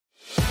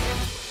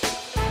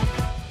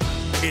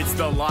It's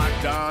the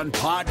Locked On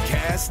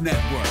Podcast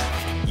Network,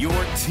 your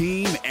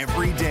team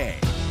every day.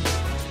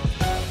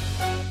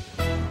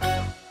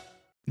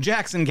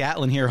 Jackson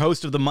Gatlin here,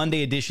 host of the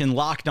Monday edition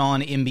Locked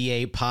On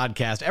NBA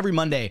podcast. Every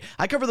Monday,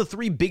 I cover the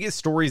three biggest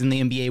stories in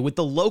the NBA with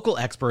the local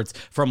experts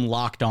from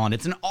Locked On.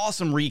 It's an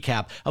awesome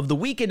recap of the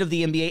weekend of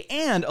the NBA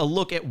and a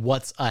look at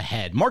what's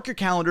ahead. Mark your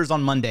calendars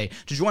on Monday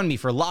to join me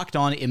for Locked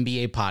On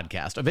NBA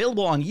podcast,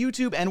 available on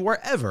YouTube and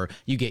wherever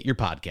you get your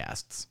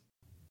podcasts.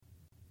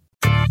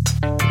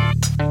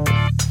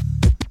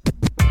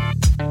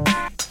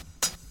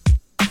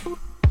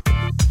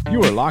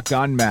 You are Locked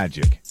On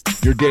Magic,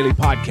 your daily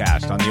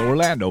podcast on the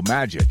Orlando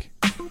Magic.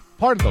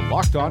 Part of the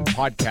Locked On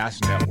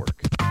Podcast Network,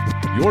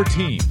 your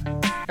team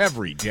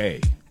every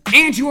day.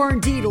 And you are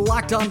indeed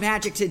Locked On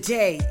Magic.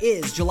 Today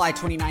is July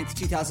 29th,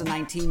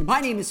 2019. My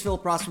name is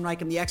Philip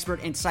Rossman-Reich. I'm the expert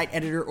and site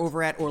editor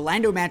over at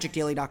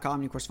OrlandoMagicDaily.com.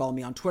 And of course, follow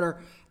me on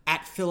Twitter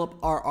at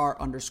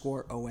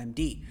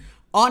PhilipRR_OMD.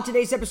 On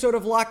today's episode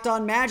of Locked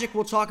On Magic,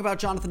 we'll talk about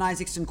Jonathan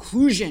Isaac's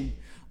inclusion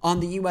on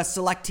the U.S.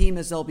 Select Team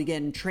as they'll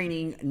begin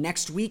training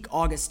next week,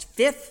 August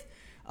 5th,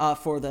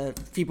 for the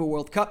FIBA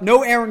World Cup.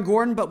 No Aaron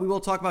Gordon, but we will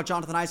talk about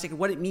Jonathan Isaac and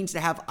what it means to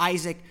have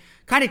Isaac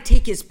kind of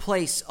take his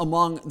place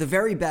among the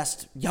very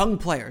best young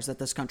players that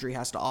this country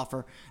has to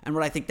offer, and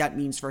what I think that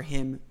means for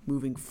him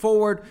moving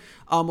forward.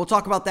 We'll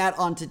talk about that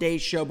on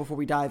today's show before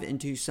we dive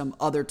into some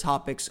other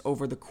topics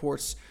over the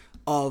course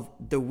of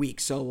the week.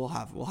 So we'll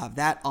have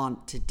that on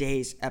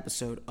today's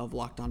episode of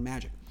Locked On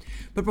Magic.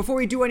 But before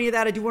we do any of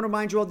that, I do want to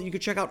remind you all that you can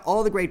check out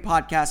all the great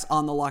podcasts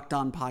on the Locked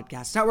On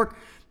Podcast Network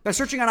by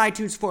searching on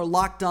iTunes for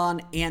Locked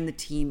On and the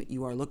team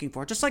you are looking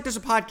for. Just like there's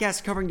a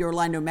podcast covering the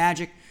Orlando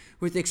Magic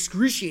with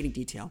excruciating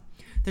detail,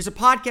 there's a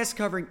podcast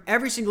covering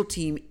every single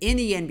team in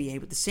the NBA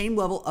with the same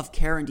level of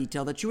care and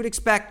detail that you would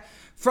expect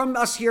from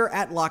us here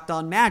at Locked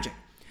On Magic.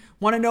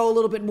 Want to know a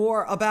little bit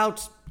more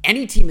about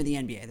any team in the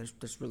NBA?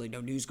 There's really no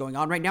news going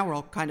on right now. We're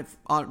all kind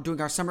of doing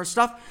our summer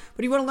stuff. But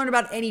if you want to learn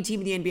about any team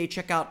in the NBA,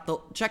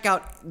 check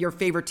out your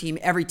favorite team.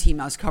 Every team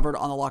is covered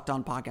on the Locked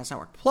On Podcast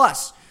Network.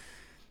 Plus,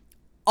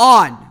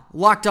 on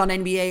Locked On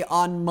NBA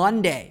on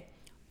Monday,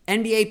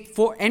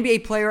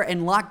 NBA player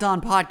and Locked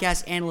On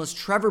Podcast analyst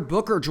Trevor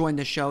Booker joined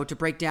the show to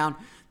break down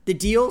the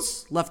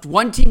deals. Left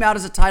one team out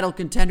as a title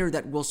contender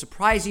that will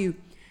surprise you,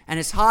 and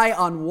is high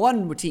on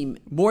one team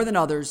more than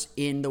others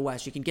in the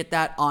West. You can get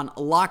that on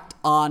Locked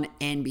On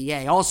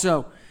NBA.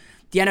 Also,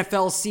 the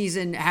NFL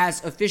season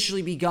has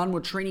officially begun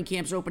with training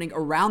camps opening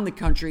around the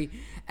country,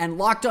 and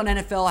Locked On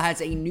NFL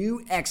has a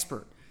new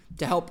expert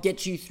to help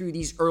get you through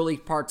these early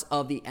parts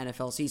of the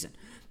NFL season.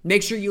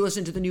 Make sure you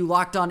listen to the new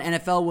Locked On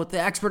NFL with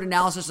the expert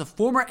analysis of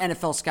former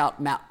NFL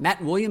scout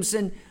Matt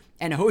Williamson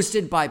and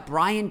hosted by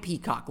Brian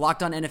Peacock.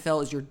 Locked On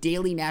NFL is your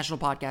daily national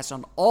podcast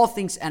on all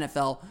things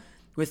NFL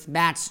with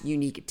Matt's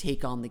unique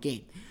take on the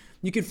game.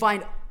 You can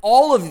find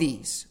all of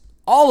these,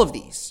 wherever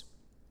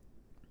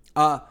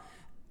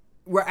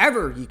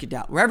you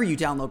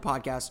download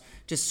podcasts.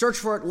 Just search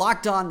for it,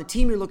 Locked On, the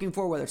team you're looking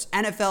for, whether it's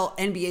NFL,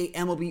 NBA,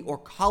 MLB, or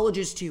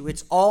colleges too.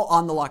 It's all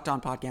on the Locked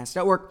On Podcast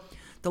Network.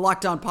 The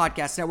Locked On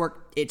Podcast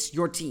Network, it's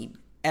your team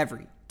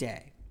every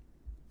day.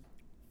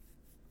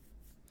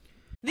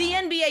 The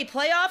NBA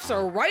playoffs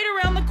are right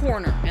around the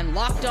corner, and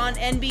Locked On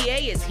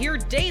NBA is here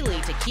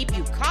daily to keep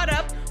you caught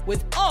up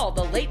with all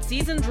the late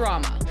season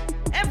drama.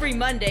 Every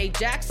Monday,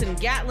 Jackson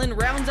Gatlin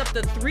rounds up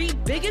the three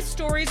biggest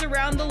stories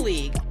around the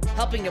league,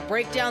 helping to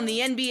break down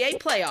the NBA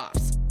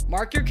playoffs.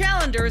 Mark your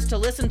calendars to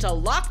listen to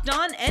Locked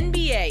On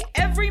NBA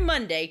every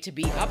Monday to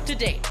be up to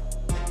date.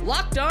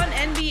 Locked On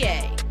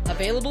NBA,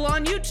 available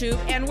on YouTube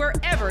and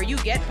wherever you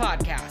get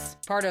podcasts.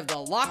 Part of the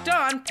Locked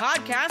On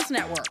Podcast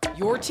Network,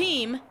 your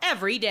team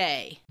every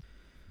day.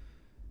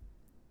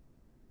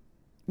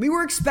 We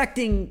were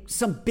expecting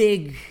some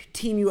big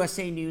Team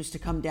USA news to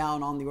come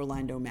down on the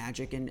Orlando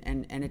Magic, and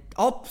it,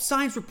 all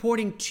signs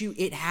reporting to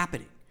it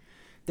happening.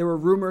 There were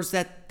rumors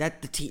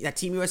that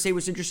Team USA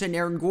was interested in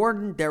Aaron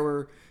Gordon. There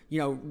were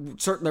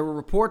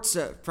reports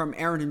from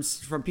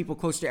people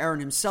close to Aaron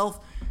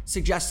himself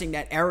suggesting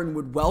that Aaron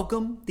would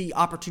welcome the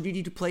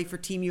opportunity to play for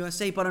Team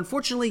USA, but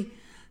unfortunately,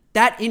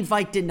 that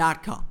invite did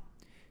not come.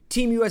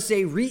 Team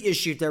USA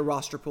reissued their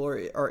roster pool,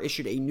 or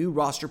issued a new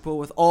roster pool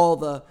with all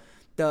the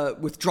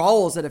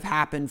withdrawals that have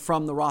happened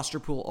from the roster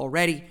pool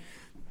already.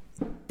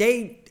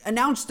 They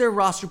announced their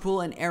roster pool,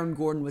 and Aaron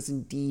Gordon was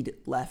indeed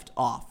left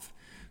off.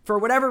 For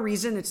whatever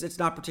reason, it's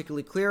not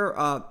particularly clear,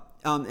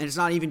 and it's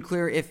not even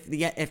clear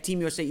if Team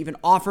USA even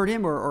offered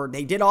him, or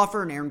they did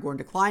offer and Aaron Gordon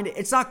declined.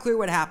 It's not clear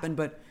what happened,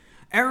 but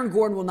Aaron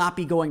Gordon will not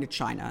be going to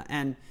China.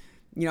 And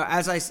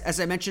as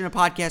I mentioned in a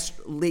podcast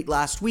late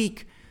last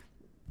week,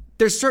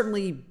 there's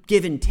certainly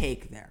give and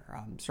take there.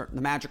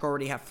 The Magic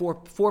already have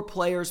four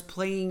players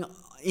playing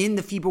in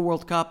the FIBA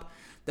World Cup.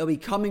 They'll be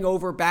coming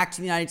over back to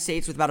the United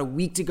States with about a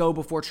week to go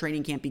before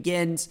training camp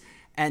begins,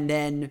 and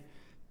then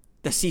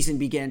the season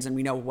begins, and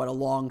we know what a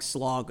long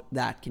slog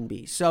that can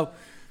be. So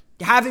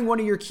having one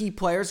of your key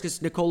players,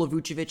 because Nikola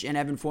Vucevic and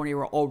Evan Fournier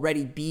will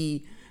already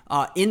be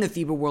in the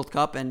FIBA World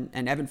Cup, and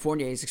Evan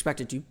Fournier is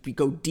expected to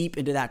go deep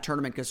into that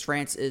tournament because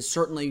France is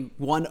certainly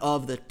one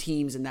of the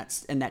teams in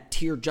that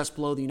tier just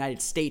below the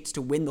United States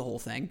to win the whole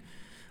thing.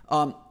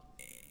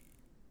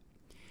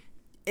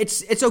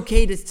 It's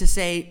okay to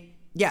say,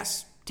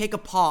 yes, take a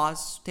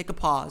pause,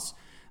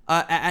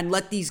 and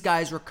let these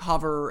guys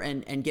recover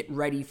and get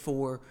ready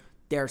for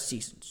their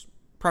seasons.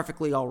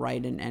 Perfectly all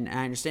right, and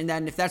I understand that.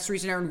 And if that's the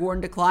reason Aaron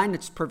Gordon declined,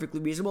 it's perfectly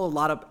reasonable. A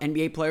lot of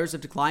NBA players have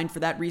declined for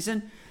that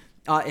reason.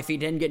 If he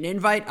didn't get an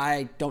invite,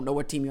 I don't know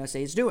what Team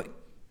USA is doing.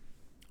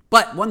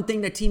 But one thing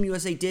that Team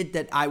USA did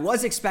that I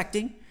was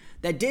expecting,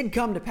 that did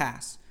come to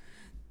pass,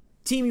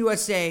 Team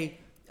USA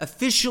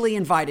officially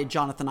invited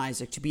Jonathan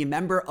Isaac to be a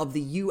member of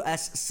the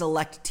U.S.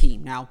 Select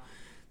Team. Now,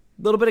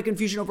 a little bit of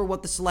confusion over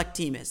what the Select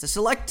Team is. The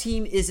Select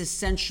Team is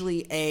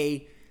essentially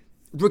a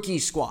rookie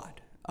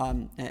squad.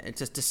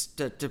 Just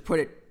to put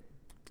it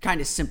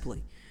kind of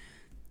simply.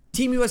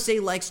 Team USA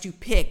likes to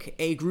pick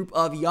a group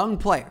of young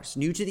players,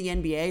 new to the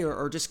NBA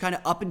or just kind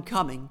of up and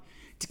coming,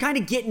 to kind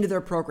of get into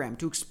their program,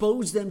 to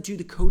expose them to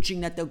the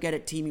coaching that they'll get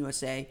at Team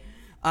USA,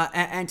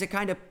 and to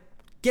kind of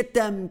get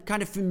them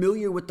kind of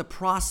familiar with the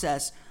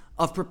process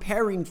of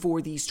preparing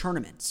for these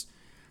tournaments.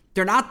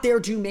 They're not there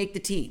to make the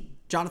team.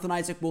 Jonathan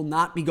Isaac will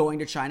not be going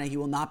to China. He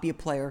will not be a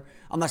player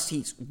unless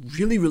he's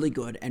really, really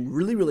good and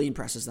really, really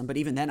impresses them. But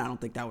even then, I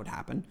don't think that would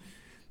happen.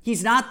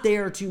 He's not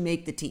there to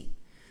make the team.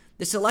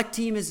 The Select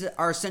Team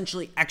are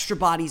essentially extra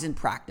bodies in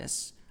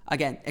practice.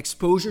 Again,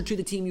 exposure to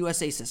the Team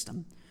USA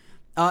system.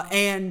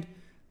 And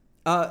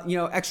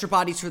extra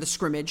bodies for the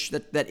scrimmage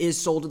that is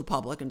sold to the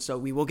public. And so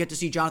we will get to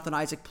see Jonathan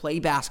Isaac play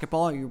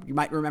basketball. You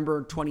might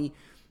remember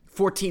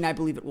 2014, I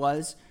believe it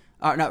was.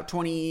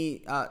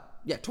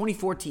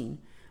 2014.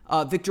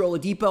 Victor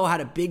Oladipo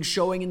had a big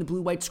showing in the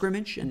blue-white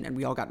scrimmage, and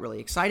we all got really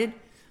excited.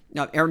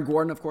 Now, Aaron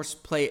Gordon, of course,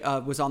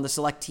 was on the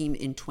Select Team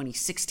in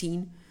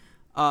 2016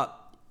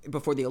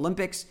 before the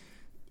Olympics.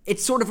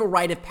 It's sort of a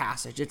rite of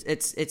passage.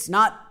 It's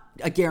not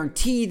a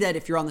guarantee that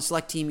if you're on the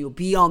Select Team, you'll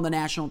be on the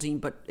national team,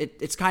 but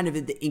it's kind of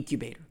the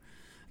incubator.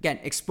 Again,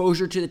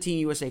 exposure to the Team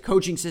USA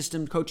coaching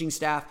system, coaching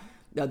staff,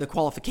 the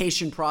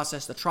qualification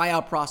process, the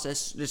tryout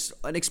process, just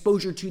an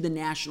exposure to the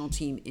national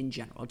team in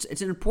general.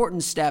 It's an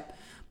important step,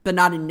 but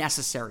not a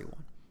necessary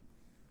one.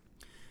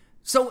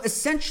 So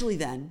essentially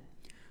then,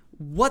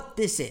 what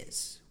this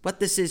is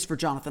for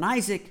Jonathan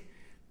Isaac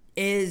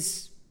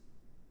is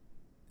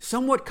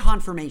somewhat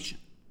confirmation.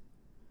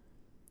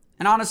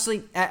 And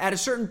honestly, at a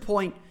certain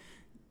point,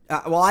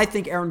 I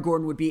think Aaron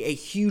Gordon would be a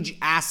huge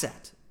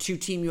asset to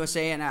Team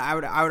USA, and I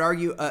would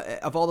argue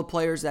of all the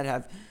players that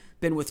have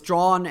been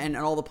withdrawn and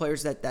all the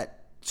players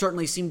that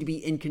certainly seem to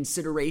be in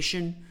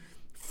consideration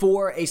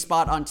for a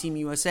spot on Team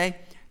USA,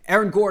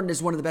 Aaron Gordon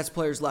is one of the best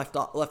players left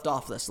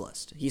off this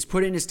list. He's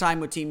put in his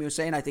time with Team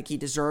USA, and I think he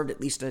deserved at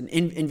least an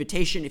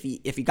invitation if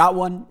he got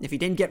one. If he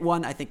didn't get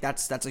one, I think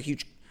that's a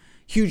huge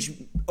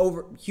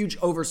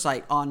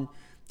oversight on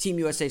Team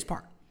USA's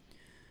part.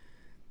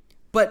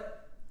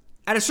 But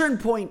at a certain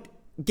point,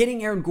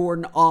 getting Aaron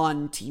Gordon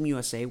on Team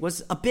USA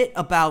was a bit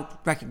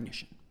about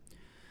recognition.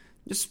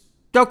 Just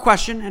no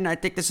question, and I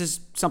think this is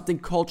something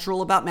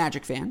cultural about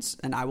Magic fans,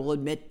 and I will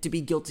admit to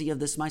be guilty of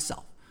this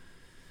myself.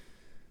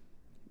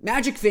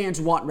 Magic fans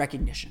want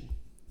recognition.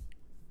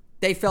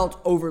 They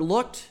felt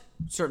overlooked,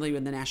 certainly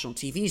in the national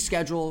TV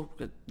schedule,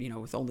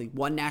 with only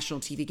one national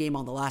TV game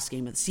on the last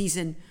game of the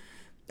season.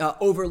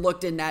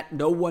 Overlooked in that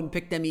no one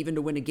picked them even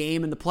to win a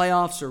game in the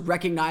playoffs or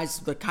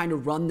recognized the kind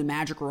of run the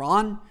Magic were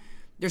on.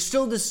 There's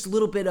still this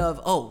little bit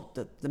of,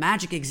 the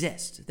Magic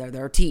exist.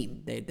 They're a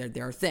team.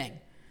 They're a thing.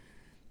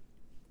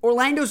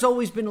 Orlando's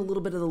always been a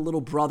little bit of the little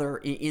brother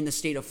in the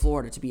state of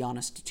Florida, to be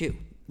honest, too.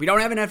 We don't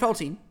have an NFL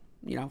team.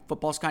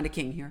 Football's kind of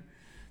king here.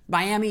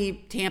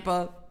 Miami,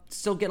 Tampa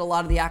still get a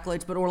lot of the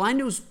accolades, but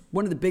Orlando's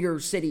one of the bigger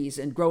cities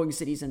and growing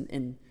cities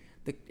in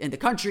the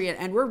country,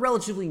 and we're a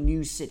relatively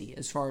new city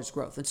as far as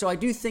growth. And so I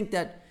do think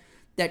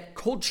that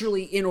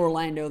culturally in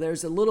Orlando,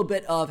 there's a little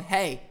bit of,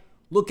 hey,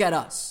 look at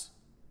us.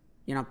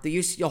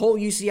 The whole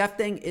UCF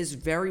thing is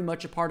very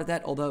much a part of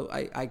that, although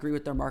I agree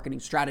with their marketing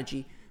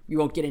strategy. We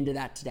won't get into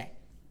that today.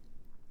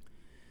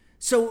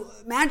 So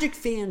Magic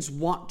fans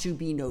want to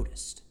be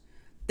noticed.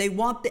 They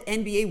want the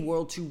NBA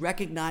world to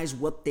recognize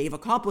what they've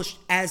accomplished,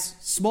 as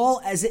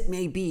small as it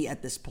may be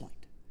at this point.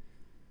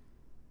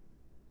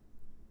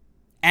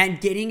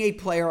 And getting a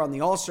player on the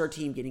All-Star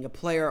team, getting a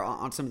player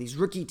on some of these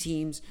rookie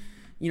teams,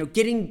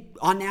 getting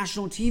on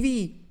national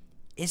TV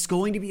is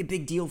going to be a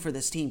big deal for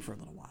this team for a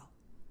little while.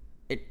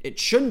 It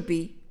shouldn't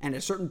be, and at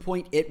a certain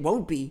point it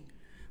won't be.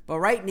 But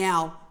right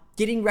now,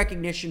 getting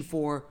recognition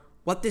for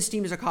what this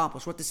team has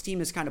accomplished, what this team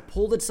has kind of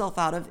pulled itself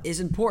out of, is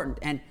important.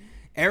 And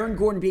Aaron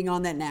Gordon being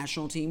on that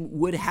national team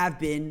would have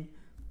been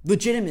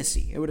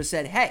legitimacy. It would have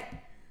said, hey,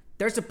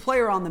 there's a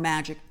player on the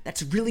Magic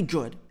that's really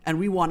good, and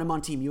we want him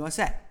on Team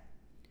USA.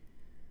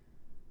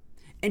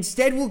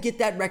 Instead, we'll get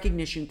that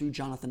recognition through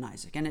Jonathan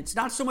Isaac. And it's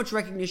not so much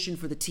recognition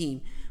for the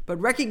team, but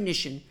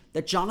recognition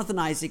that Jonathan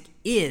Isaac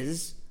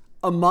is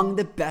among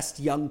the best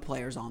young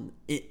players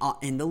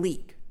in the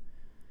league.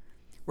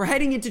 We're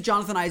heading into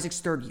Jonathan Isaac's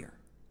third year.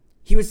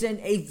 He was in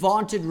a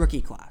vaunted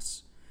rookie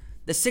class,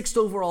 the 6th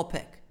overall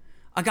pick.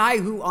 A guy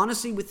who,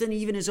 honestly, within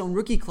even his own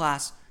rookie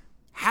class,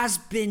 has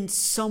been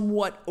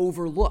somewhat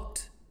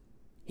overlooked.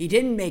 He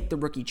didn't make the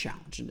rookie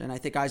challenge, and I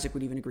think Isaac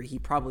would even agree he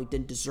probably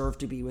didn't deserve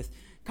to be with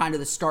kind of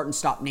the start and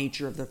stop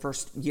nature of the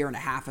first year and a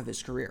half of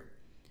his career.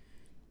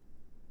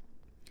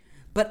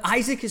 But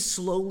Isaac has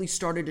slowly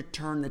started to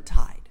turn the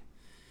tide.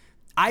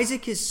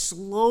 Isaac has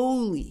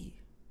slowly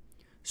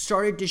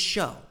started to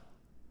show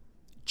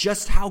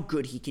just how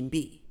good he can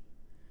be.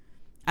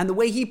 And the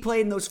way he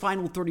played in those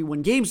final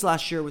 31 games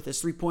last year with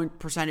his three-point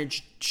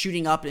percentage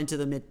shooting up into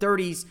the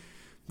mid-30s,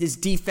 his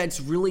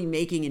defense really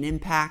making an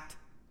impact.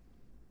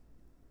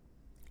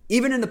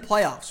 Even in the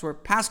playoffs, where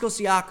Pascal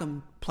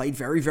Siakam played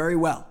very, very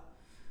well,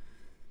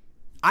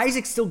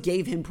 Isaac still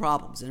gave him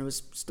problems. And it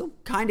was still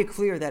kind of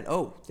clear that,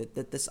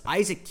 that this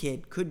Isaac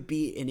kid could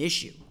be an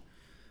issue.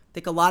 I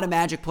think a lot of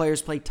Magic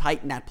players played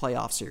tight in that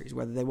playoff series,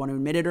 whether they want to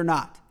admit it or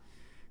not.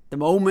 The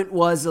moment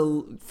was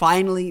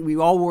finally, we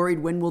all worried,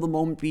 when will the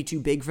moment be too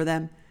big for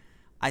them?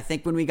 I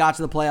think when we got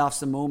to the playoffs,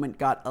 the moment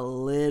got a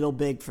little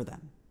big for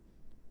them.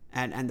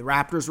 And the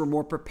Raptors were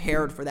more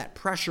prepared for that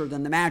pressure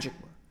than the Magic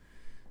were.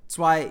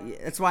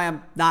 That's why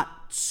I'm not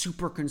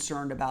super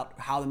concerned about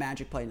how the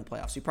Magic play in the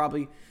playoffs. You've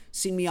probably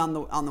seen me on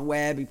the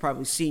web. You've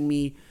probably seen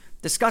me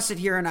discuss it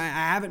here, and I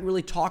haven't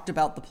really talked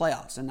about the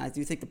playoffs. And I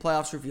do think the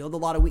playoffs revealed a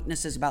lot of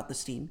weaknesses about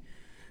this team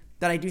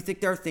that I do think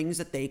there are things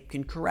that they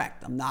can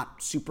correct. I'm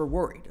not super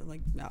worried.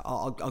 Like,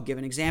 I'll give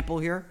an example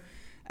here.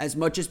 As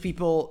much as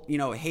people,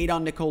 hate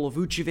on Nikola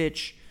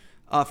Vucevic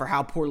for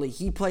how poorly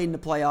he played in the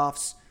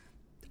playoffs,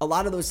 a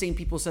lot of those same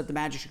people said the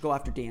Magic should go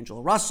after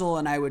D'Angelo Russell,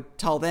 and I would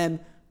tell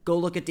them, go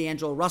look at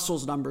D'Angelo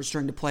Russell's numbers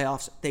during the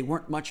playoffs. They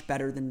weren't much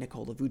better than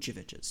Nikola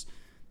Vucevic's.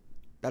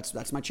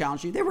 That's my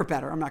challenge to you. They were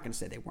better. I'm not going to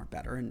say they weren't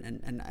better,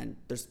 and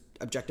there's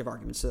objective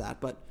arguments to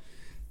that, but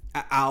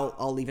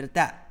I'll leave it at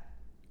that.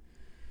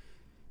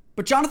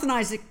 But Jonathan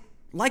Isaac,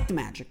 like the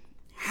Magic,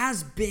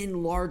 has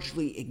been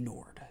largely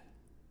ignored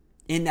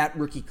in that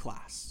rookie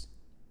class.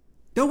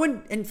 No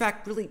one, in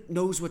fact, really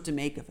knows what to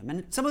make of him.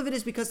 And some of it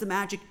is because the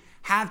Magic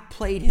have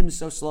played him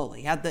so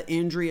slowly. He had the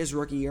injury his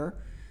rookie year.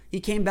 He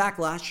came back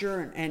last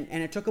year, and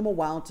it took him a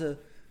while to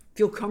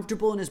feel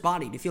comfortable in his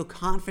body, to feel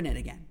confident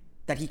again,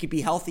 that he could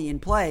be healthy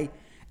and play.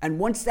 And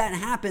once that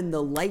happened,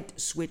 the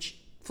light switch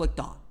flicked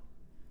on.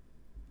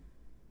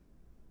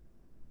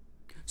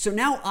 So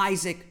now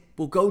Isaac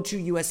will go to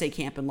USA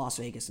Camp in Las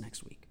Vegas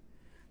next week.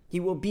 He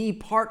will be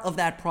part of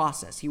that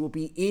process. He will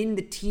be in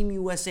the Team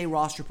USA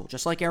roster pool,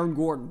 just like Aaron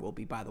Gordon will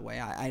be, by the way.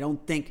 I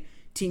don't think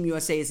Team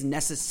USA is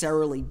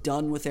necessarily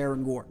done with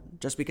Aaron Gordon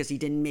just because he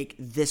didn't make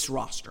this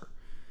roster.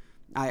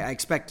 I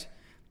expect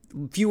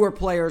fewer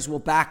players will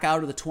back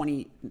out of the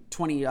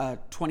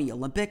 2020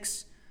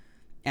 Olympics,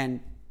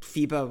 and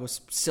FIBA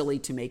was silly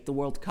to make the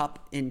World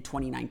Cup in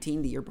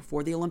 2019, the year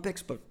before the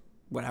Olympics, but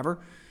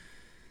whatever.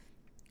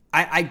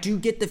 I do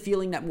get the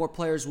feeling that more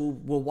players will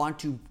want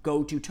to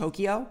go to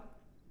Tokyo,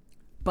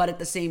 but at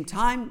the same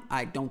time,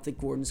 I don't think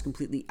Gordon's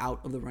completely out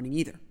of the running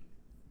either.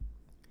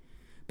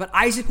 But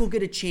Isaac will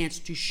get a chance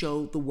to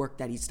show the work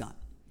that he's done.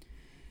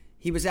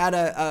 He was at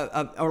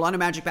a Orlando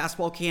Magic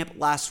basketball camp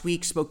last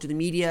week, spoke to the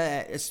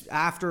media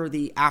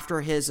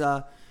after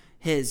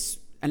his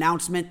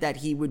announcement that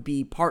he would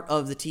be part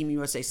of the Team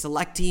USA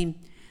select team,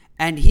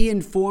 and he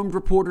informed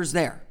reporters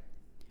there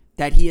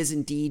that he has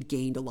indeed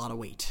gained a lot of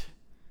weight.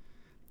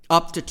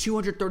 Up to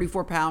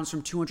 234 pounds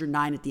from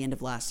 209 at the end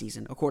of last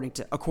season, according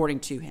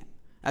to him,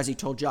 as he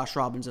told Josh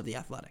Robbins of The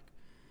Athletic.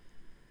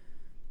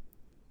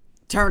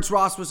 Terrence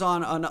Ross was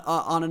on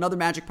another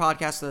Magic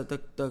podcast,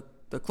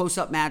 the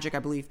Close-Up Magic, I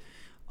believe.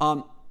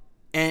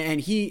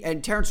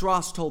 And Terrence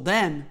Ross told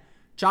them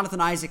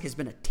Jonathan Isaac has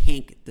been a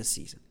tank this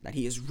season, that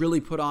he has really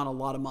put on a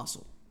lot of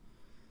muscle.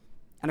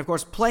 And of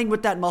course, playing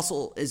with that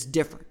muscle is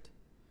different.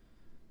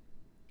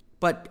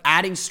 But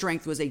adding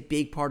strength was a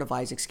big part of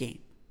Isaac's game.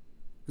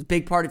 It was a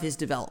big part of his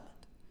development.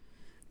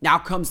 Now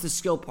comes the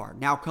skill part.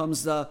 Now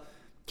comes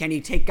can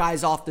he take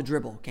guys off the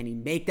dribble? Can he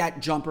make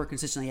that jumper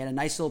consistently? He had a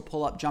nice little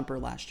pull-up jumper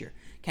last year.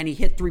 Can he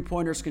hit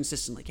three-pointers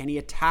consistently? Can he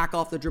attack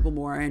off the dribble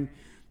more? And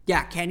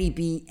yeah, can he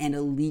be an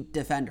elite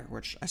defender,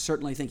 which I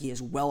certainly think he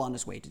is well on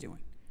his way to doing.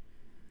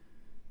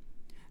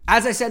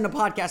 As I said in the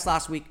podcast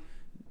last week,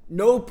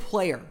 no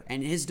player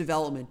and his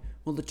development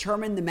will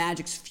determine the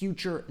Magic's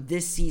future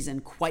this season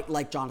quite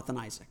like Jonathan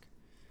Isaac.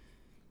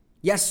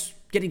 Yes,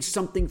 getting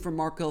something from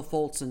Markelle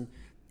Fultz and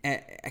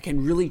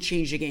can really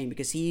change the game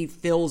because he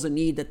fills a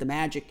need that the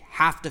Magic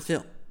have to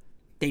fill.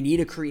 They need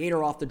a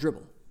creator off the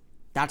dribble.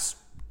 That's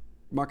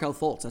Markelle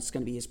Fultz. That's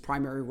going to be his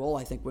primary role,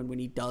 I think, when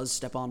he does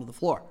step onto the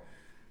floor.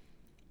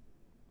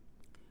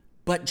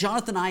 But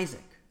Jonathan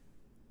Isaac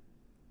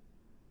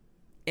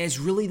is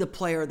really the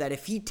player that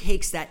if he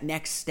takes that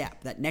next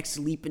step, that next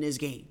leap in his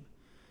game,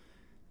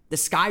 the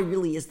sky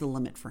really is the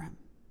limit for him.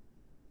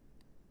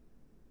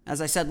 As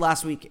I said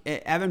last week,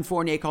 Evan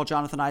Fournier called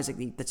Jonathan Isaac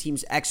the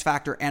team's X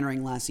factor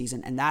entering last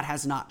season, and that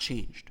has not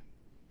changed.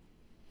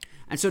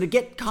 And so to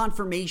get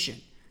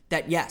confirmation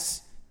that,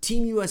 yes,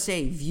 Team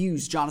USA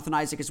views Jonathan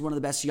Isaac as one of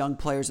the best young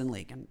players in the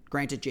league. And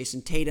granted,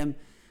 Jason Tatum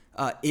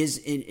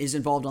is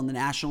involved on the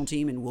national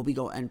team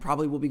and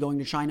probably will be going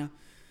to China.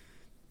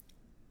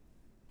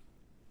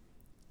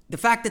 The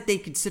fact that they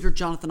consider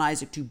Jonathan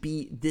Isaac to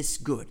be this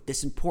good,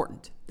 this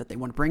important, that they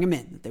want to bring him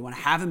in, that they want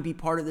to have him be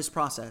part of this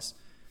process,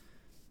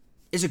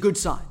 is a good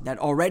sign that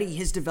already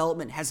his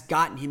development has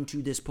gotten him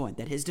to this point,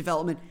 that his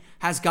development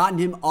has gotten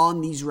him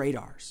on these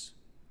radars.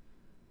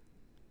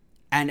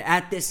 And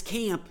at this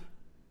camp,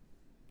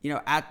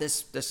 at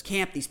this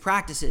camp, these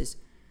practices,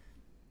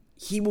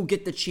 he will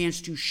get the chance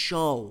to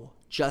show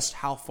just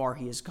how far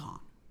he has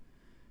gone.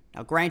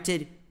 Now,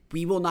 granted,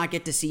 we will not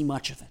get to see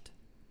much of it.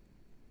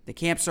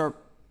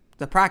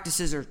 The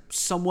practices are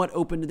somewhat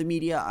open to the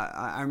media.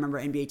 I remember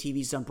NBA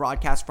TV's done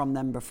broadcasts from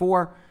them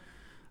before.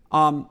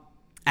 And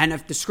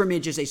if the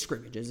scrimmage is a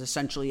scrimmage, it's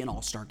essentially an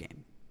all-star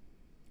game.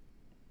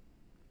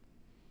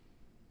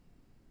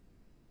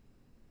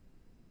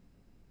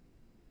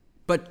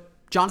 But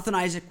Jonathan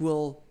Isaac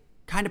will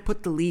kind of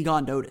put the league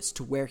on notice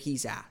to where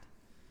he's at.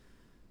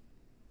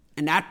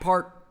 And that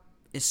part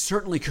is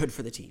certainly good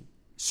for the team,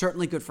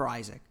 certainly good for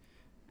Isaac,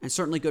 and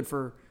certainly good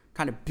for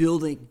kind of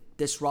building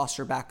this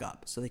roster back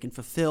up so they can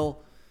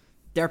fulfill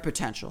their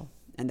potential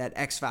and that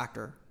X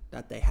factor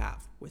that they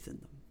have within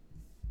them.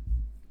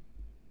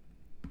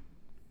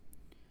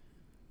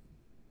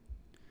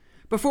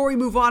 Before we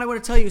move on, I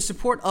want to tell you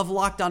support of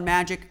Locked On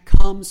Magic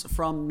comes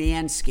from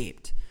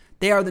Manscaped.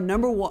 They are the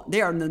number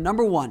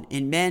one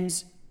in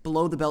men's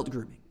below the belt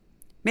grooming.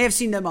 May have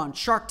seen them on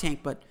Shark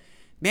Tank, but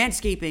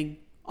Manscaping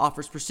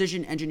offers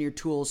precision engineered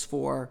tools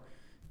for,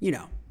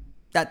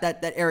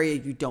 that area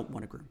you don't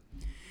want to groom.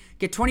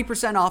 Get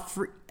 20% off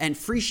and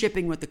free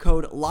shipping with the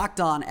code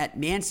LOCKEDON at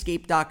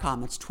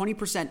manscaped.com. That's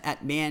 20%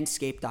 at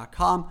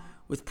manscaped.com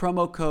with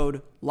promo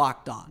code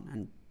LOCKEDON.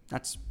 And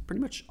that's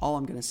pretty much all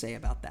I'm going to say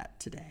about that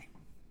today.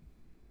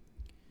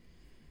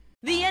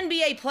 The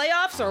NBA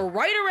playoffs are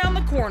right around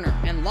the corner,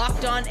 and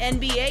Locked On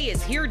NBA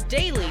is here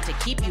daily to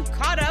keep you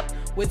caught up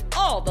with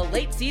all the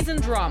late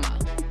season drama.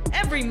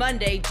 Every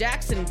Monday,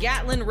 Jackson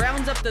Gatlin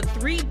rounds up the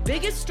 3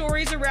 biggest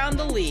stories around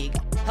the league,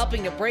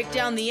 helping to break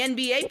down the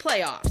NBA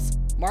playoffs.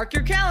 Mark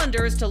your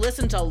calendars to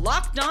listen to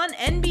Locked On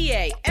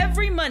NBA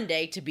every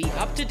Monday to be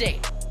up to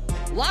date.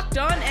 Locked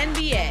On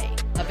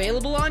NBA,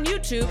 available on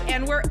YouTube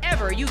and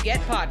wherever you get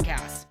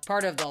podcasts.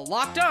 Part of the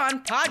Locked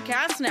On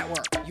Podcast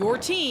Network, your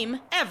team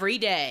every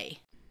day.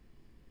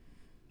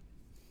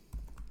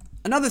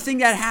 Another thing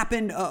that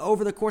happened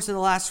over the course of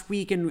the last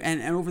week and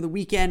over the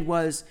weekend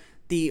was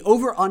the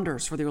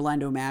over-unders for the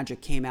Orlando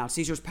Magic came out.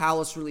 Caesars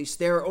Palace released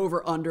their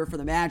over-under for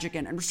the Magic,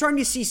 and we're starting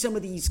to see some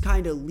of these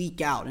kind of leak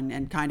out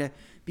and kind of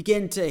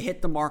begin to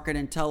hit the market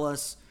and tell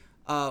us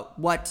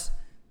what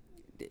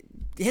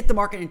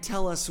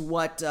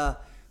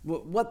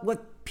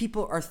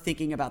people are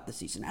thinking about the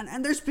season.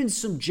 And there's been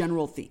some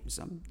general themes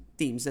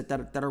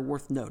that are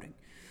worth noting.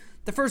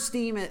 The first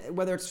theme,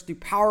 whether it's through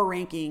power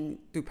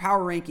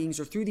rankings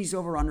or through these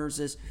over-unders,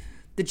 is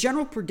the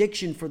general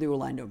prediction for the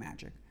Orlando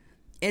Magic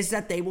is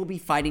that they will be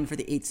fighting for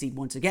the 8th seed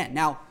once again.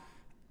 Now,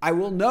 I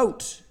will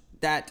note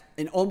that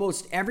in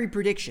almost every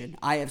prediction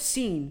I have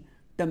seen,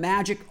 the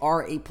Magic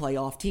are a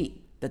playoff team.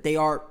 That they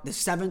are the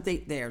 7th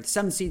seed,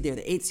 they're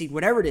the 8th seed,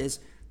 whatever it is,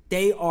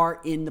 they are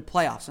in the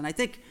playoffs. And I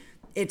think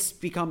it's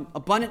become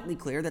abundantly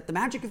clear that the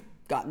Magic have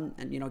gotten,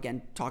 and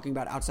again, talking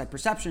about outside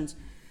perceptions,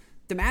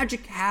 the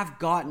Magic have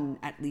gotten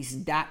at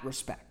least that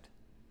respect,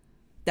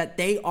 that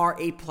they are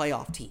a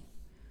playoff team.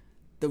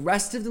 The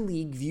rest of the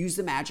league views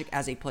the Magic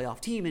as a playoff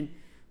team, and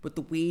with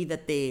the way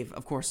that they've,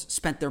 of course,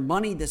 spent their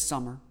money this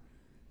summer,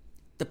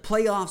 the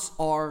playoffs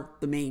are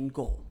the main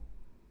goal.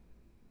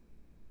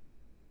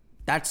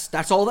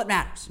 That's all that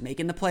matters.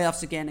 Making the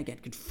playoffs again,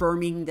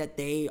 confirming that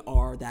they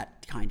are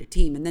that kind of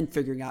team, and then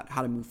figuring out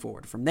how to move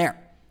forward from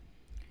there.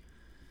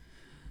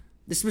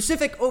 The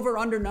specific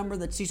over-under number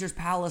that Caesars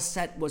Palace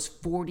set was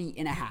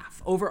 40.5.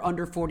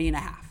 Over-under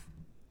 40.5.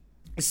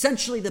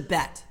 Essentially, the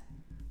bet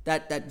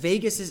that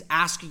Vegas is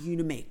asking you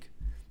to make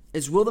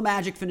is, will the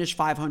Magic finish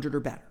 500 or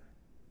better?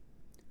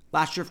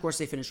 Last year, of course,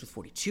 they finished with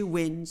 42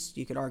 wins.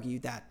 You could argue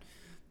that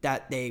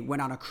they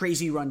went on a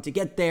crazy run to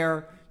get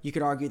there. You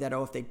could argue that,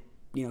 if they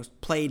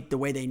played the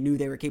way they knew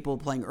they were capable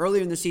of playing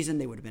earlier in the season,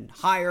 they would have been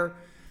higher.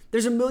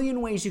 There's a million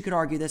ways you could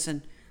argue this.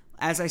 And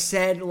as I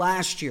said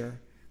last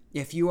year,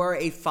 if you are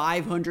a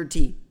 500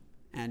 team,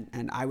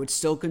 and I would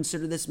still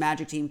consider this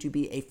Magic team to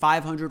be a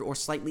 500 or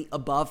slightly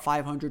above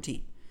 500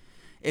 team,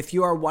 if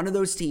you are one of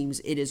those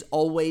teams, it is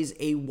always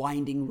a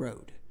winding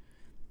road.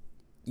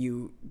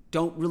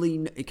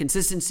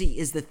 Consistency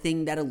is the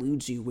thing that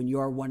eludes you when you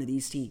are one of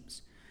these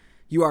teams.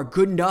 You are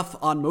good enough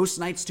on most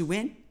nights to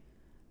win,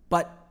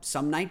 but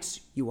some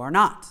nights you are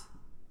not.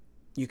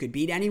 You could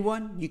beat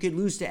anyone, you could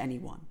lose to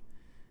anyone.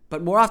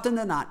 But more often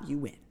than not, you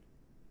win.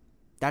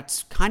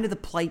 That's kind of the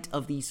plight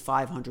of these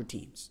 500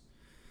 teams.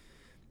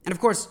 And of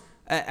course,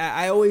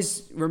 I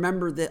always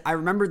remember that. I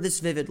remember this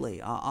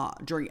vividly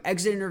during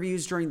exit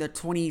interviews during the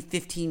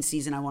 2015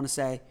 season, I want to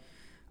say.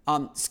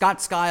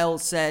 Scott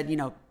Skiles said,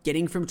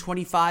 getting from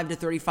 25 to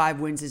 35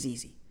 wins is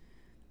easy.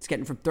 It's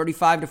getting from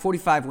 35 to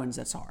 45 wins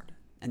that's hard.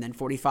 And then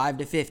 45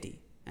 to 50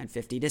 and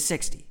 50 to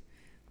 60.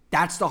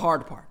 That's the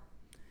hard part.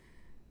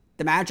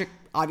 The Magic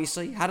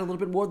obviously had a little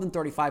bit more than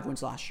 35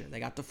 wins last year.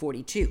 They got to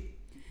 42.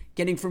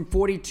 Getting from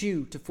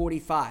 42 to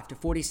 45 to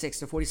 46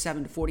 to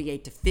 47 to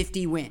 48 to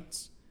 50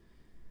 wins.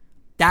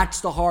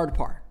 That's the hard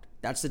part.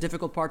 That's the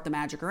difficult part the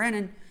Magic are in.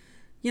 And,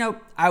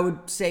 I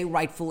would say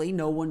rightfully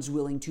no one's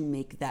willing to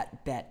make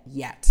that bet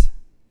yet.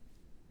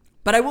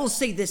 But I will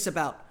say this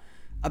about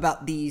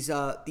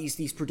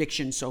these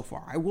predictions so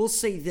far. I will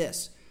say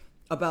this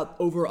about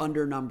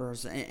over-under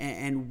numbers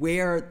and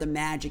where the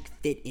Magic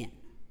fit in.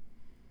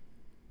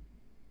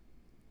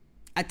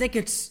 I think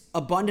it's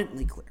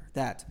abundantly clear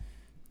that,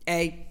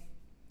 A,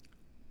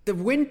 the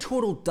win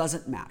total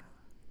doesn't matter.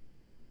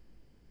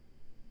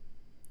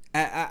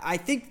 I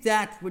think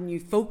that when you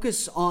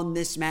focus on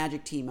this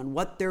Magic team and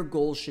what their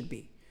goals should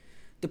be,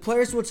 the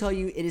players will tell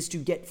you it is to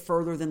get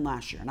further than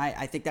last year. And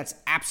I think that's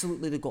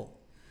absolutely the goal.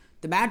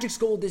 The Magic's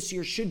goal this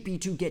year should be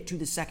to get to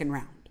the second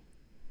round.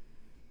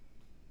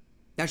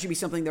 That should be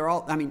something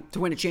to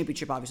win a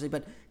championship, obviously,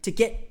 but to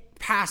get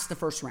past the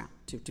first round,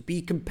 to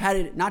be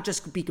competitive, not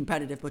just be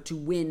competitive, but to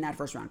win that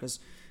first round, because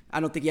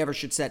I don't think you ever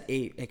should set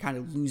a kind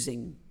of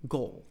losing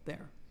goal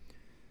there.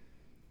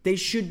 They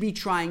should be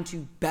trying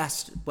to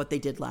best what they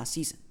did last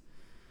season.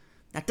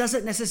 That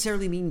doesn't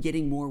necessarily mean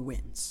getting more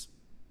wins.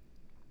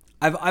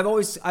 I've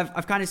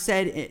kind of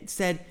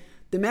said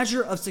the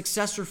measure of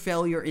success or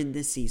failure in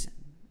this season,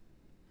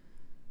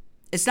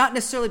 it's not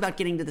necessarily about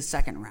getting to the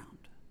second round.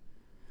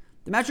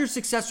 The measure of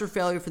success or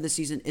failure for this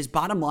season is,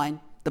 bottom line,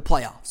 the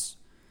playoffs.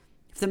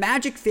 If the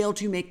Magic fail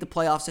to make the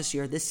playoffs this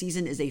year, this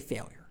season is a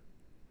failure.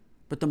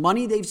 But the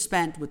money they've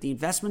spent, with the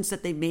investments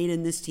that they've made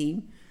in this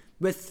team,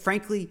 with,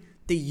 frankly,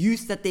 the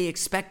youth that they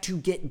expect to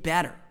get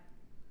better,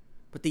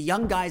 but the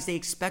young guys they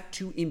expect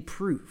to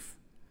improve,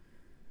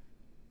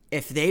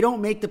 if they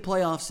don't make the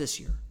playoffs this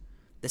year,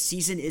 the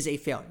season is a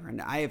failure.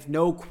 And I have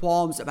no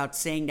qualms about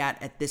saying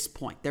that at this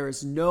point. There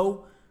is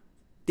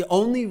the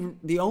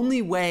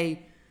only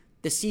way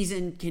the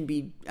season can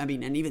be, and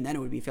even then it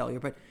would be a failure,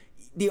 but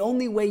the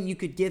only way you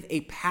could give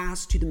a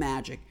pass to the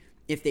Magic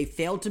if they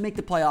failed to make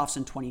the playoffs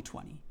in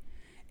 2020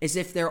 is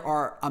if there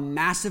are a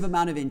massive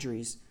amount of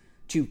injuries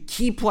to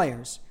key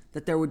players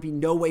that there would be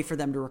no way for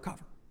them to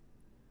recover.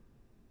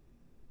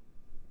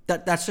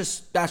 That's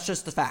just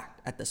the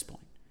fact at this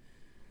point.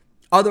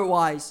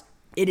 Otherwise,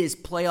 it is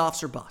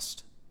playoffs or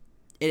bust.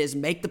 It is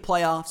make the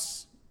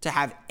playoffs to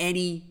have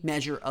any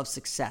measure of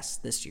success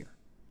this year.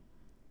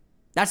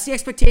 That's the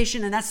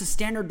expectation, and that's the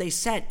standard they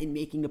set in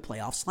making the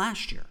playoffs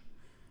last year.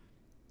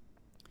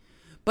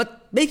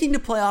 But making the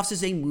playoffs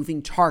is a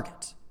moving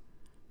target.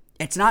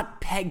 It's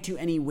not pegged to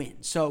any win.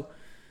 So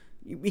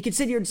we could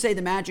sit here and say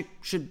the Magic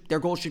their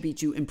goal should be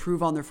to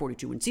improve on their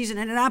 42-win season,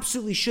 and it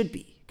absolutely should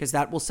be, because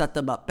that will set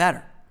them up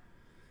better.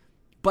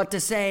 But to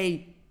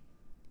say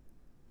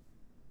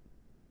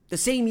the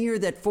same year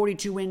that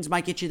 42 wins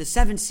might get you the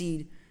 7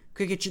 seed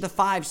could get you the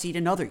 5 seed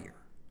another year.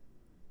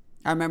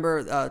 I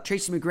remember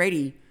Tracy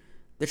McGrady,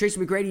 the Tracy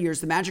McGrady years,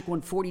 the Magic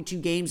won 42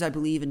 games, I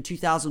believe, in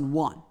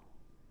 2001.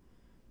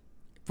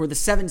 For the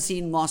 7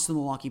 seed and lost to the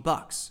Milwaukee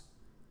Bucks.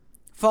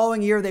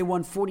 Following year, they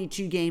won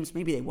 42 games.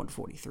 Maybe they won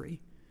 43.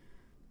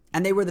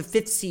 And they were the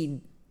 5th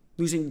seed,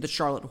 losing to the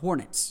Charlotte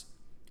Hornets.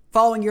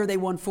 Following year, they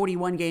won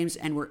 41 games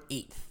and were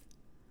 8th.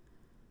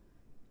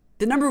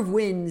 The number of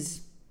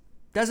wins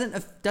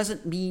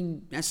doesn't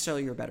mean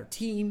necessarily you're a better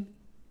team.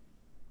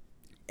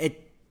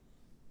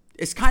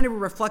 It's kind of a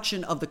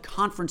reflection of the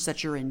conference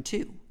that you're in,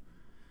 too.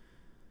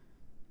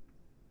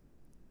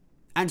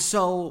 And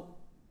so,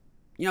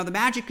 the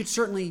Magic could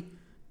certainly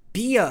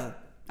be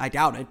I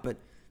doubt it, but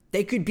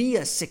they could be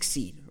a 6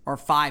 seed or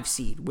 5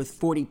 seed with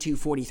 42,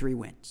 43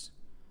 wins.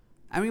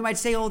 And we might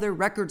say, their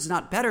record's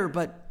not better,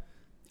 but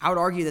I would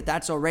argue that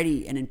that's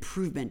already an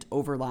improvement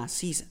over last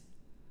season.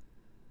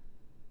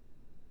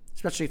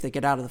 Especially if they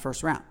get out of the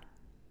first round.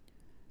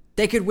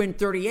 They could win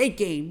 38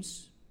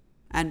 games,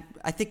 and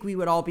I think we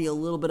would all be a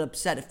little bit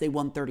upset if they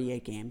won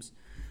 38 games,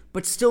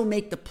 but still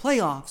make the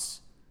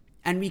playoffs,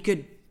 and we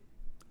could,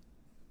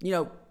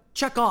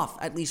 check off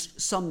at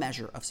least some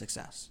measure of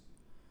success.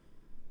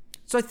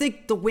 So I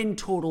think the win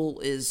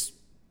total is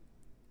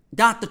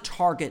not the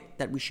target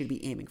that we should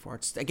be aiming for.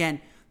 It's,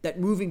 again, that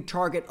moving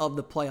target of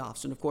the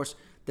playoffs. And, of course,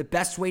 the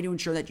best way to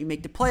ensure that you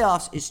make the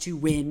playoffs is to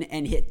win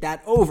and hit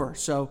that over.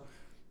 So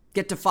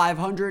get to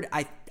 500,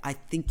 I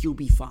think you'll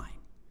be fine.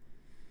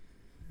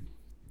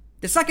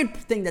 The second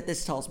thing that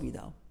this tells me,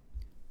 though,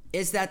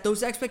 is that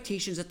those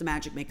expectations that the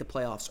Magic make the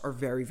playoffs are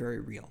very, very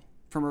real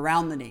from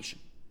around the nation.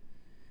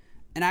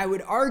 And I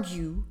would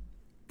argue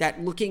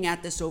that looking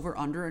at this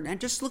over-under and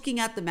just looking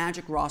at the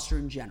Magic roster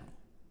in general,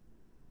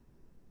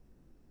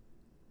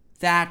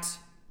 that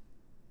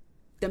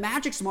the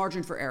Magic's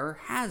margin for error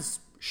has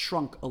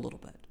shrunk a little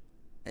bit.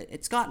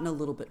 It's gotten a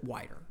little bit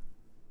wider.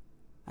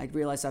 I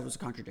realized that was a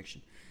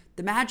contradiction.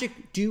 The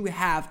Magic do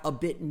have a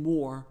bit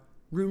more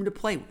room to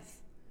play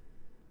with.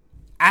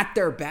 At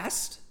their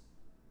best,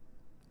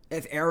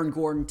 if Aaron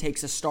Gordon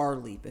takes a star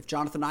leap, if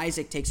Jonathan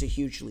Isaac takes a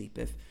huge leap,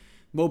 if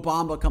Mo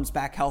Bamba comes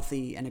back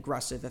healthy and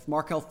aggressive, if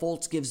Markelle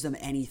Fultz gives them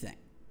anything.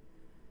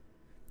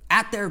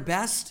 At their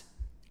best,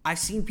 I've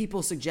seen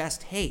people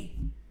suggest, hey,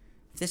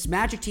 if this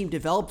Magic team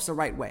develops the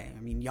right way,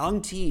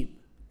 young team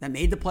that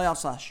made the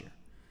playoffs last year,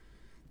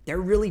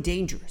 they're really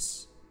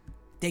dangerous.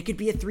 They could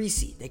be a 3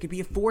 seed. They could be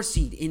a 4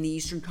 seed in the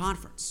Eastern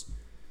Conference.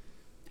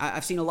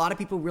 I've seen a lot of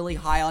people really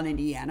high on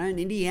Indiana, and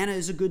Indiana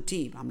is a good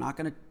team. I'm not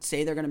going to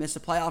say they're going to miss the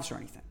playoffs or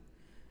anything.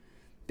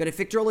 But if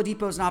Victor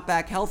Oladipo is not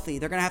back healthy,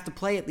 they're going to have to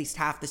play at least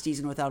half the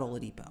season without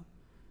Oladipo.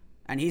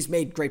 And he's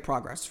made great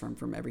progress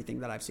from everything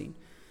that I've seen.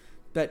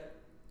 But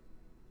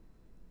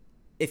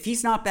if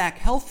he's not back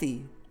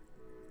healthy,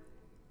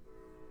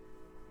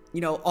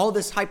 all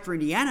this hype for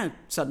Indiana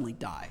suddenly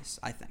dies,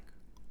 I think.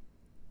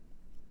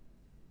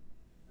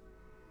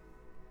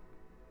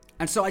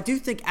 And so I do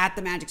think at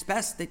the Magic's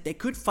best, they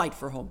could fight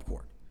for home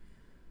court.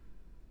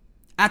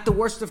 At the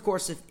worst, of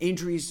course, if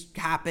injuries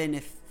happen,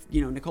 if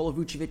Nikola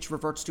Vucevic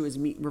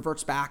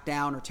reverts back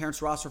down, or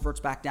Terrence Ross reverts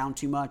back down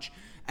too much,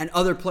 and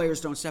other players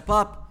don't step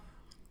up,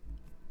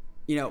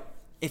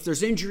 if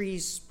there's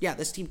injuries, yeah,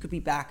 this team could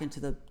be back into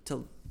the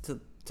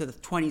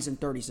 20s and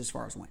 30s as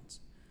far as wins.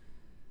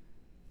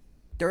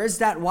 There is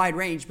that wide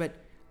range, but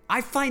I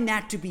find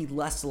that to be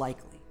less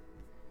likely.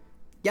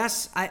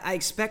 Yes, I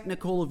expect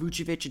Nikola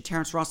Vucevic and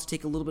Terrence Ross to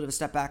take a little bit of a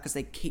step back because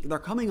they're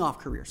coming off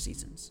career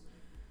seasons.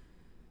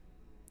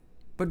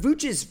 But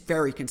Vuce is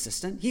very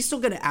consistent. He's still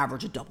going to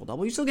average a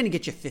double-double. He's still going to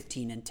get you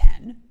 15 and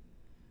 10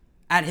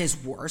 at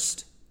his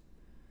worst.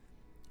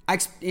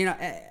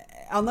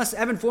 Unless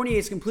Evan Fournier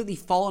has completely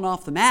fallen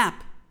off the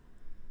map,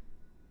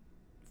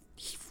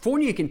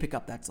 Fournier can pick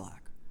up that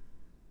slack.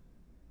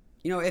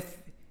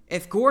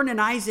 If Gordon and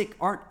Isaac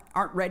aren't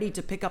ready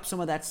to pick up some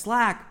of that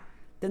slack,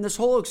 then this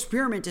whole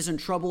experiment is in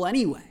trouble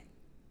anyway.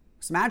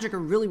 Because Magic are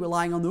really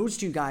relying on those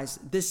two guys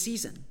this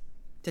season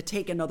to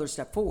take another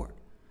step forward.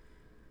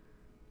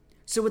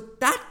 So what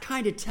that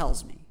kind of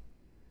tells me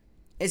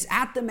is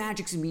at the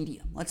Magic's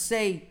medium, let's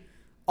say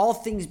all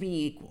things being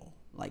equal,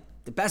 like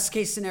the best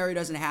case scenario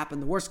doesn't happen,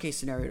 the worst case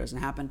scenario doesn't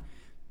happen,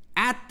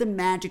 at the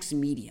Magic's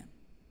medium,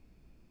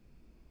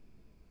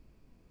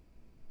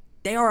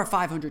 they are a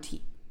 500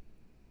 team.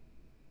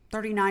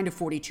 39 to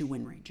 42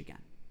 win range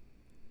again.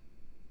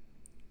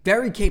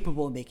 Very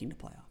capable of making the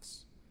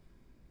playoffs.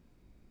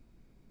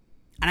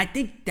 And I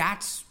think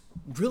that's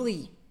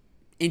really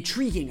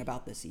intriguing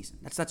about this season.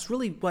 That's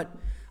really what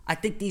I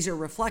think these are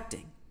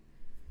reflecting.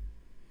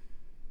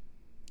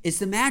 Is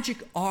the Magic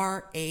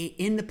are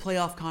in the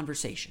playoff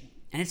conversation.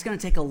 And it's going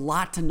to take a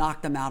lot to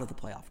knock them out of the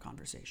playoff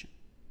conversation.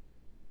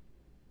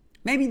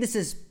 Maybe this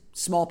is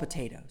small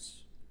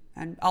potatoes.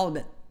 And I'll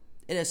admit,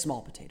 it is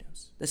small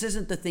potatoes. This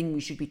isn't the thing we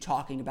should be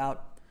talking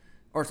about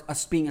or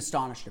us being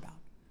astonished about.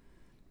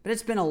 But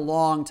it's been a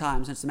long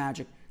time since the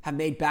Magic have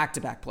made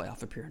back-to-back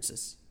playoff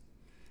appearances.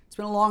 It's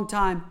been a long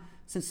time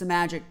since the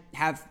Magic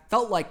have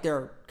felt like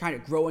they're kind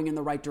of growing in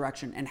the right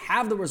direction and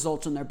have the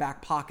results in their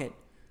back pocket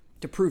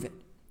to prove it.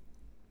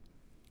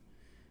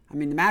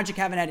 The Magic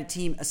haven't had a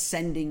team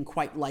ascending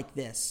quite like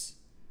this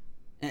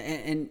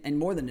in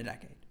more than a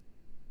decade.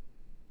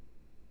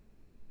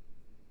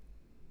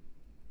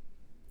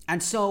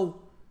 And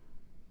so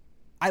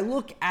I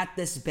look at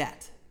this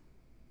bet.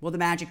 Will the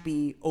Magic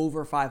be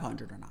over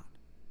 500 or not?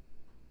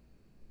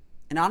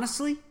 And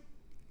honestly,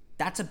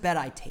 that's a bet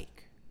I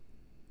take.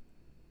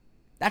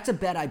 That's a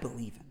bet I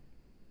believe in.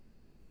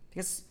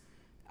 Because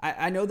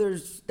I know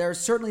there's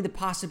certainly the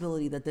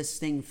possibility that this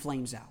thing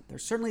flames out.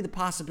 There's certainly the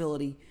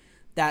possibility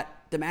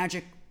that the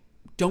Magic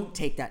don't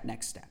take that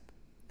next step.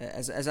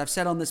 As I've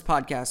said on this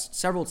podcast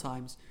several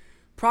times,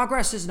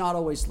 progress is not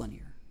always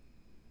linear.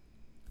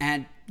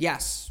 And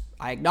yes,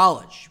 I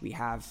acknowledge we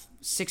have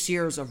 6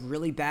 years of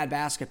really bad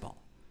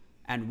basketball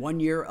and 1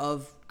 year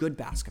of good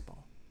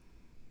basketball.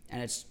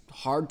 And it's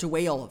hard to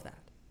weigh all of that.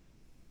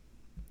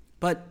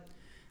 But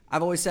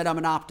I've always said I'm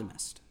an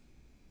optimist.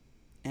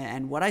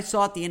 And what I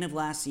saw at the end of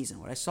last season,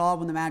 what I saw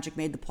when the Magic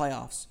made the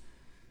playoffs,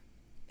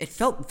 it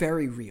felt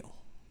very real.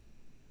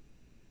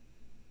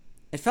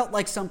 It felt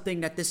like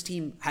something that this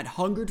team had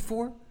hungered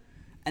for.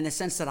 And the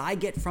sense that I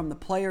get from the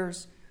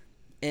players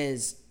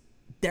is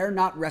they're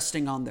not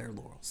resting on their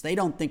laurels. They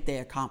don't think they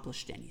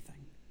accomplished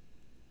anything.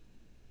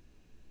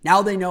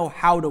 Now they know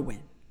how to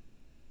win.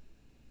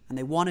 And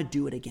they want to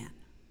do it again.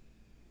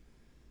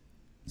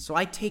 So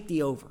I take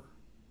the over.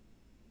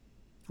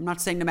 I'm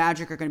not saying the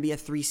Magic are going to be a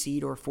 3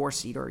 seed or a 4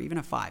 seed or even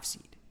a 5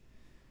 seed.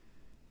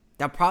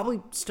 They'll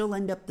probably still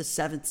end up the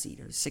 7th seed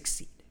or the 6th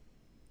seed.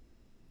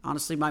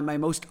 Honestly, my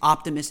most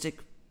optimistic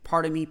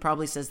part of me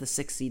probably says the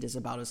 6th seed is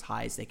about as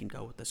high as they can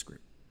go with this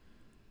group.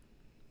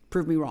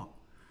 Prove me wrong.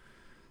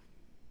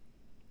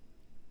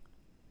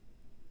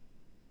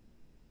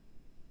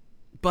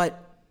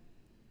 But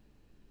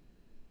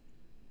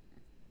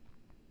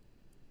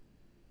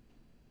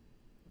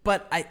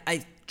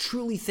I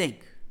truly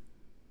think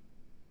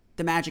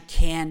the Magic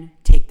can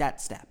take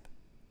that step.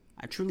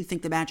 I truly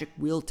think the Magic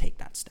will take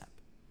that step.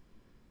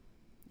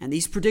 And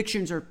these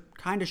predictions are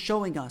kind of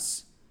showing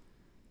us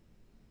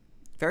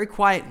very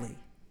quietly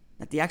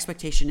that the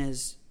expectation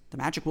is the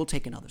Magic will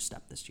take another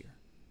step this year.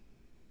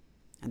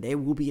 And they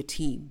will be a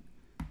team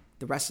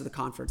the rest of the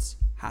conference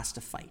has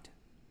to fight.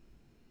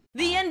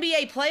 The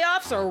NBA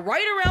playoffs are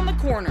right around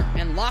the corner,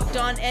 and Locked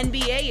On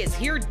NBA is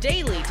here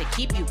daily to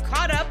keep you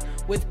caught up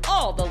with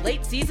all the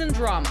late season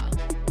drama.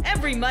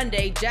 Every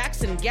Monday,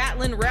 Jackson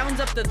Gatlin rounds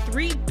up the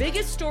 3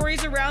 biggest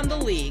stories around the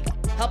league,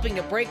 helping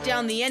to break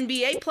down the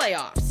NBA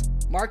playoffs.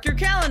 Mark your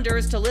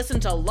calendars to listen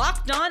to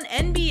Locked On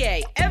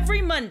NBA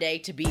every Monday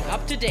to be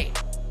up to date.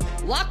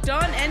 Locked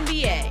On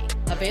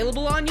NBA,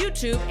 available on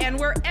YouTube and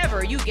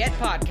wherever you get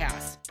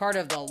podcasts. Part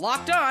of the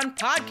Locked On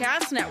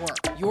Podcast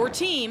Network, your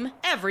team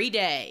every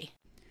day.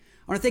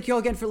 I want to thank you all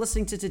again for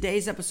listening to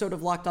today's episode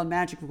of Locked On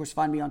Magic. Of course,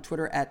 find me on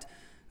Twitter at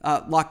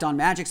Locked On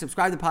Magic.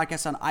 Subscribe to the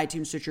podcast on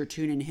iTunes, Stitcher,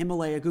 TuneIn,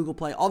 Himalaya, Google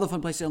Play, all the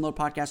fun places to download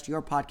podcasts to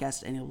your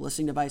podcast and your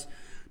listening device.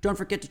 Don't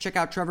forget to check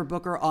out Trevor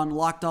Booker on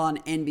Locked On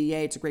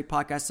NBA. It's a great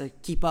podcast to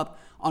keep up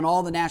on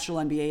all the national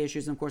NBA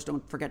issues. And of course,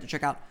 don't forget to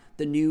check out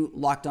the new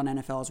Locked On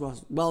NFL as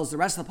well as the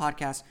rest of the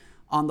podcast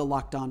on the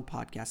Locked On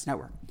Podcast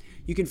Network.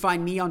 You can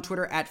find me on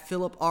Twitter at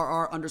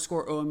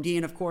PhilipRR_OMD.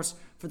 And of course,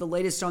 for the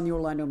latest on the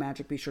Orlando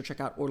Magic, be sure to check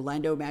out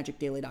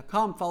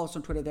OrlandoMagicDaily.com. Follow us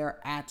on Twitter there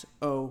at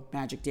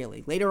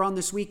OMagicDaily. Later on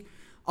this week,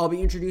 I'll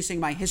be introducing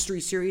my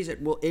history series. It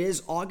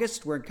is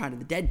August. We're in kind of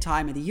the dead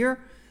time of the year.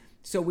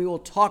 So we will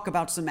talk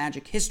about some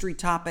Magic history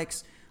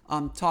topics.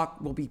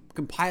 We'll be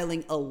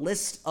compiling a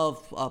list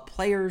of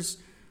players.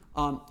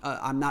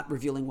 I'm not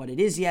revealing what it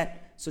is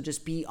yet, so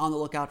just be on the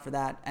lookout for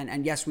that.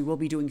 And yes, we will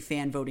be doing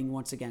fan voting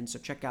once again. So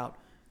check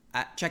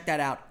that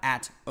out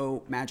at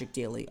Magic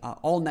Daily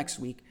all next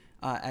week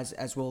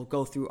as we'll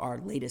go through our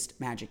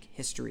latest Magic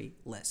history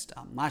list.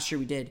 Last year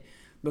we did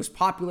most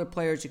popular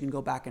players. You can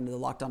go back into the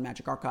Locked On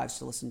Magic archives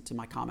to listen to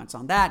my comments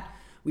on that.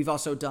 We've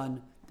also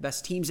done the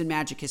best teams in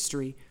Magic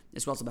history,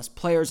 as well as the best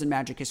players in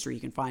Magic history.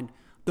 You can find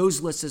those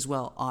lists as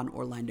well on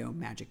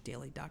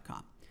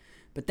OrlandoMagicDaily.com.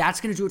 But that's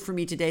going to do it for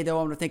me today, though.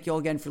 I want to thank you all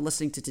again for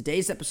listening to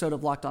today's episode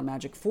of Locked On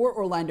Magic. For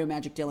Orlando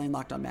Magic Daily and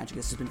Locked On Magic,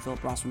 this has been Philip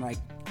Rossman-Reich.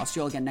 I'll see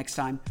you all again next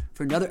time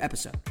for another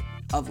episode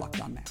of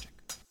Locked On Magic.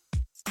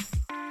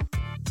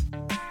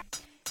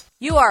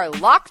 You are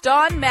Locked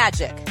On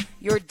Magic,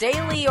 your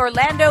daily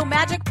Orlando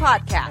Magic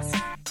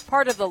podcast.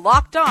 Part of the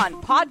Locked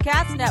On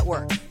Podcast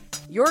Network,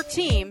 your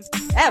team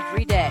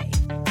every day.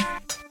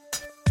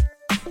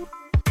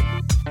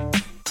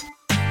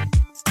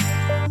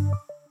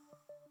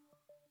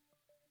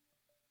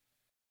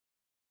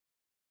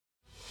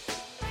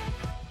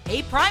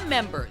 Hey, Prime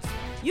members,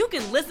 you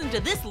can listen to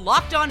this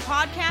Locked On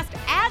podcast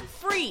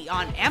ad-free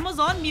on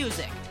Amazon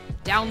Music.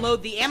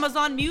 Download the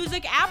Amazon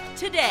Music app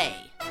today.